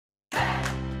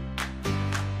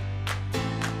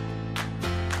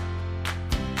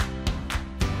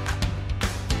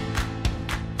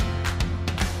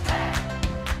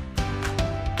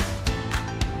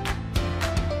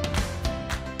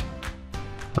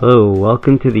Hello,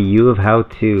 welcome to the U of How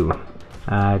To.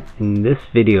 In this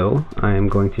video, I am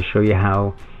going to show you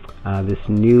how this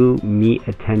new Meet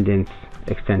Attendance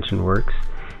extension works,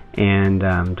 and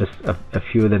just a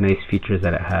few of the nice features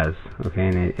that it has. Okay,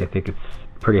 and I think it's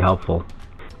pretty helpful.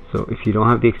 So if you don't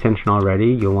have the extension already,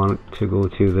 you'll want to go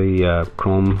to the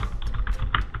Chrome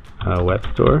web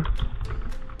store.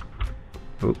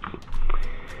 Oops.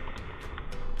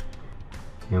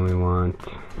 And we want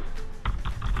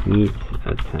Meet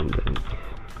Attendance.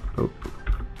 Oh.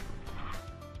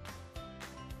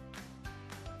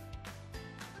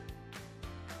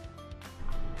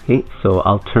 Okay, so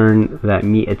I'll turn that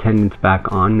Meet Attendance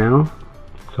back on now.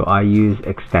 So I use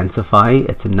Extensify.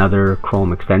 It's another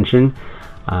Chrome extension,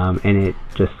 and it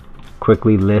just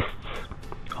quickly lists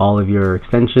all of your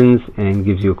extensions and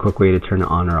gives you a quick way to turn it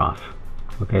on or off.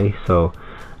 Okay, so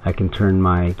I can turn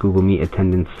my Google Meet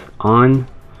Attendance on.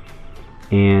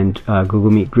 And Google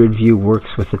Meet Grid View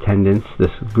works with attendance,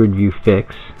 this Grid View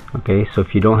Fix. Okay, so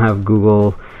if you don't have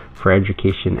Google for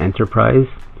Education Enterprise,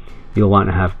 you'll want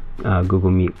to have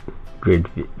Google Meet Grid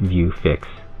View Fix.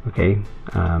 Okay,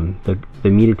 the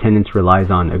Meet Attendance relies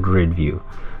on a grid view.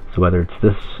 So whether it's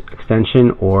this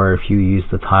extension or if you use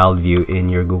the tiled view in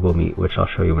your Google Meet, which I'll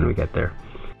show you when we get there.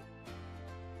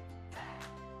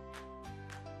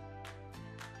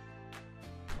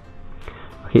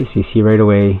 Okay, so you see right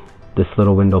away this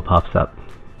little window pops up.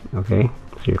 Okay,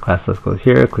 so your class list goes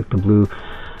here, click the blue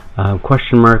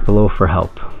question mark below for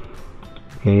help.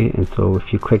 Okay, and so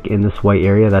if you click in this white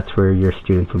area, that's where your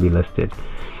students will be listed.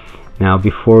 Now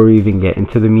before we even get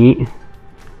into the Meet,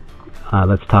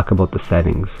 let's talk about the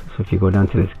settings. So if you go down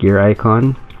to this gear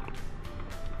icon,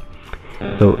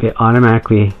 so it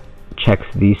automatically checks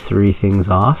these three things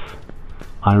off.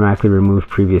 Automatically remove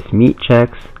previous Meet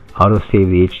checks, auto-save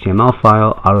the HTML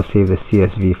file, auto-save the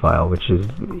CSV file, which is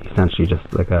essentially just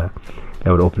like that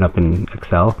would open up in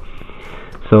Excel.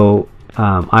 So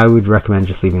I would recommend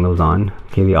just leaving those on,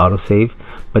 okay, the auto-save.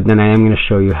 But then I am going to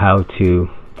show you how to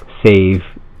save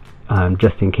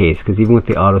just in case, because even with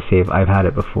the auto-save, I've had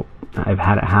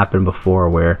it happen before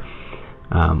where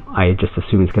I just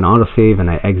assume it's going to auto-save and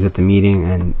I exit the meeting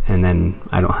and then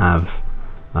I don't have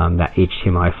that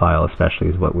HTML file, especially,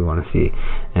 is what we want to see,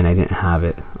 and I didn't have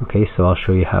it. Okay, so I'll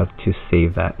show you how to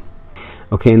save that.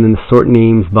 Okay, and then the sort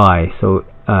names by. So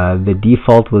the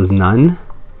default was none,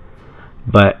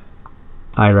 but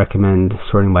I recommend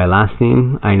sorting by last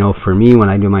name. I know for me, when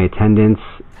I do my attendance,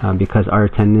 because our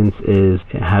attendance it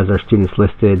has our students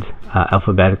listed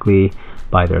alphabetically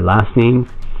by their last name,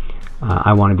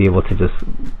 I want to be able to just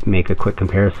make a quick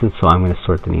comparison, so I'm going to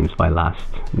sort the names by last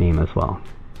name as well.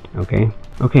 Okay,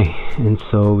 and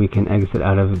so we can exit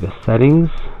out of the settings,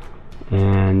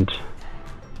 and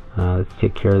let's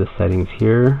take care of the settings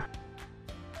here.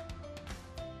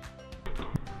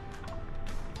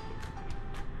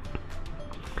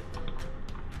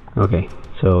 Okay,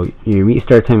 so your Meet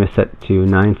start time is set to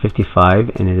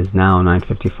 9:55 and it is now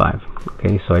 9:55.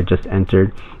 Okay, so I just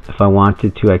entered. If I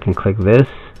wanted to, I can click this.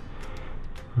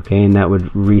 Okay, and that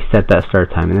would reset that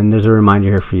start time. And then there's a reminder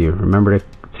here for you. Remember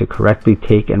to correctly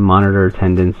take and monitor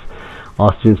attendance.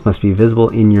 All students must be visible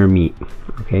in your Meet.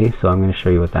 Okay, so I'm going to show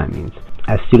you what that means.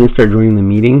 As students start joining the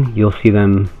meeting, you'll see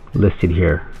them listed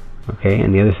here. Okay,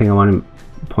 and the other thing I want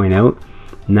to point out,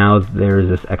 now there's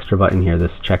this extra button here,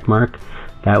 this check mark,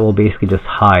 that will basically just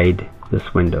hide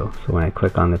this window. So when I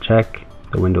click on the check,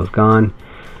 the window's gone.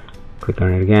 Click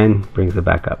on it again, brings it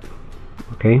back up.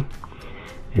 Okay,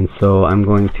 and so I'm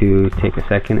going to take a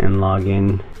second and log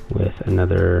in with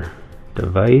another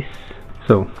device.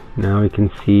 So now we can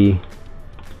see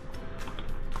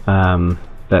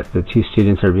that the two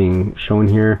students are being shown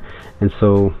here, and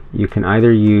so you can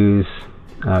either use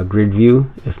grid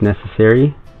view if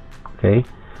necessary, okay,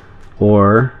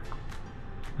 or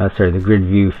the grid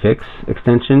view fix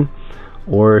extension,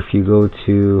 or if you go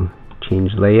to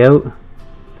change layout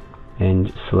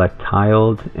and select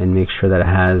tiled and make sure that it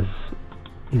has,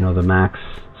 you know, the max.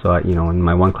 So in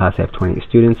my one class I have 28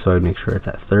 students, so I would make sure it's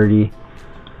at 30.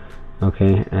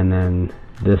 Okay, and then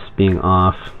this being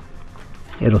off,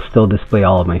 it'll still display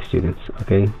all of my students.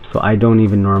 Okay, so I don't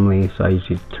even normally, so I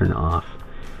usually turn it off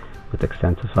with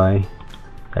Extensify.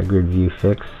 That grid view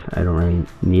fix, I don't really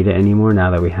need it anymore now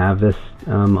that we have this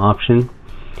option.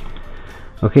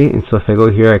 Okay, and so if I go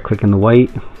here, I click in the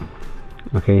white.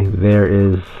 Okay, there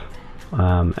is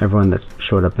everyone that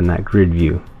showed up in that grid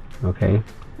view. Okay,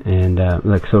 and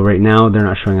like so right now they're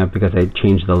not showing up because I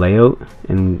changed the layout,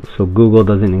 and so Google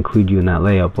doesn't include you in that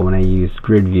layout. But when I used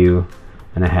grid view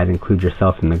and I had include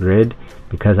yourself in the grid,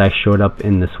 because I showed up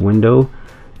in this window,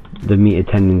 the Meet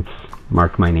Attendance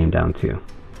marked my name down too.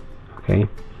 Okay,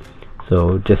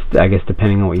 So just, I guess,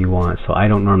 depending on what you want. So I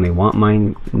don't normally want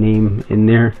my name in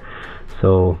there,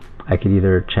 so I could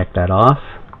either check that off,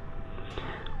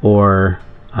 or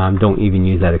don't even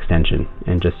use that extension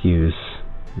and just use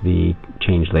the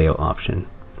change layout option.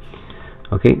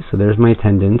 Okay, so there's my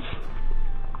attendance,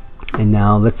 and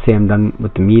now let's say I'm done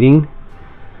with the meeting.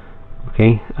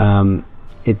 Okay,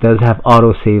 it does have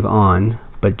autosave on,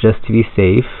 but just to be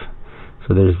safe,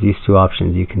 so there's these two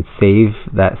options. You can save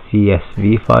that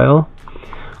CSV file,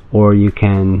 or you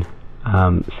can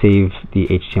save the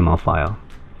HTML file.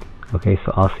 Okay,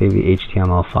 so I'll save the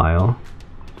HTML file,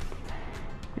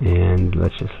 and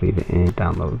let's just leave it in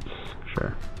downloads.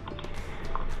 Sure.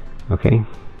 Okay,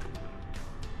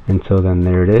 and so then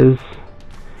there it is.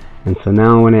 And so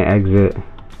now when I exit,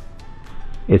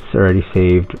 it's already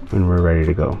saved and we're ready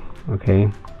to go.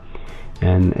 Okay,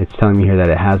 and it's telling me here that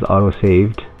it has auto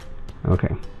saved.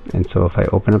 Okay, and so if I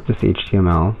open up this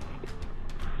HTML,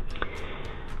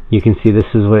 you can see this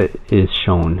is what is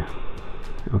shown.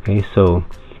 Okay, so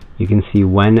you can see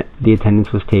when the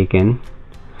attendance was taken.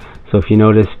 So if you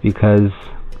notice, because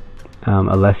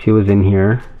Alessia was in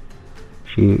here,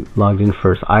 she logged in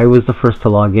first. I was the first to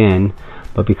log in,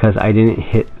 but because I didn't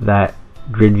hit that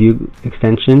grid view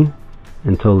extension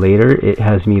until later, it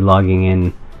has me logging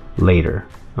in later.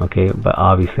 Okay, but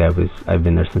obviously I've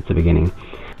been there since the beginning.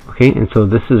 Okay, and so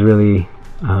this is really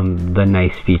the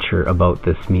nice feature about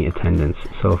this Meet attendance.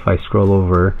 So if I scroll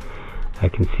over, I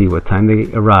can see what time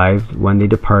they arrived, when they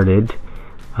departed,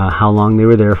 how long they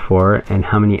were there for, and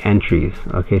how many entries.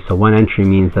 Okay, so one entry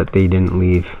means that they didn't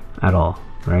leave at all,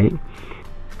 right?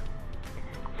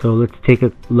 So let's take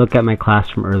a look at my class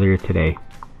from earlier today.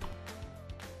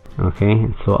 Okay,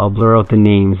 so I'll blur out the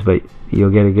names, but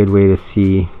you'll get a good way to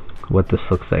see what this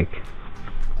looks like.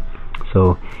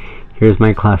 So here's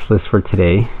my class list for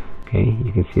today. Okay,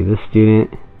 you can see this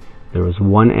student, there was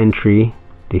one entry,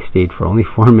 they stayed for only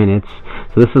 4 minutes.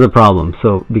 So this is a problem.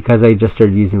 So because I just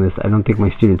started using this, I don't think my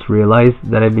students realized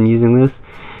that I've been using this,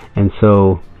 and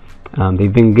so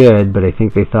they've been good, but I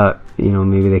think they thought, you know,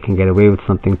 maybe they can get away with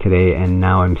something today, and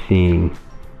now I'm seeing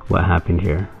what happened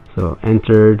here. So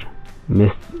entered,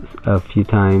 missed a few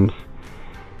times,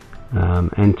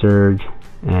 entered,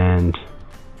 and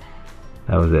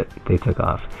that was it. They took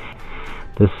off.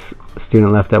 This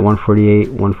student left at 1:48,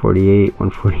 1:48,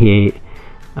 1:48,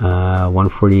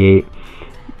 1:48.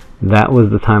 That was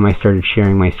the time I started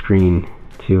sharing my screen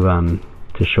to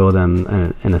show them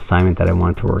an assignment that I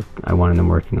wanted them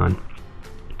working on.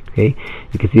 Okay,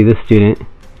 you can see this student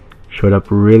showed up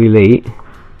really late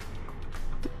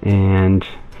and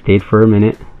stayed for a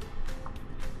minute.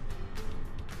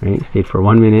 Right, stayed for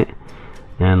 1 minute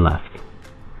and left.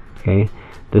 Okay,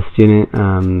 this student,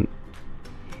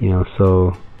 you know,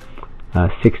 so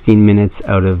 16 minutes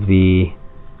out of the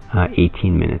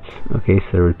 18 minutes. Okay, so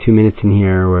there were 2 minutes in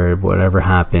here where whatever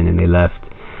happened and they left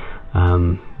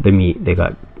the Meet. They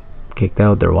got kicked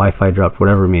out, their Wi-Fi dropped,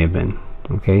 whatever it may have been.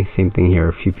 Okay, same thing here.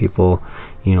 A few people,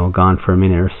 you know, gone for a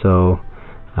minute or so.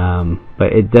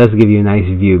 But it does give you a nice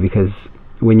view, because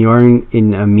when you are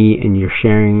in a Meet and you're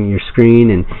sharing your screen,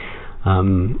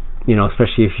 and you know,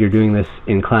 especially if you're doing this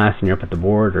in class and you're up at the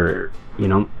board, or you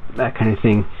know, that kind of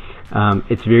thing,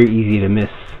 it's very easy to miss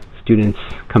students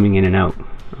coming in and out.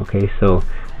 Okay, so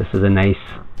this is a nice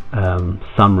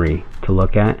summary to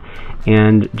look at,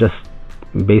 and just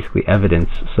basically evidence.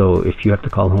 So if you have to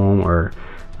call home, or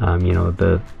you know,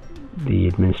 the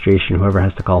administration, whoever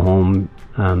has to call home,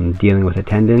 dealing with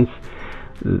attendance,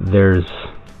 there's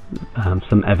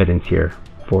some evidence here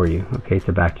for you, okay,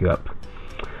 to back you up.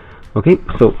 Okay,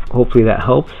 so hopefully that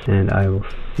helps, and I will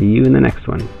see you in the next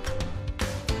one.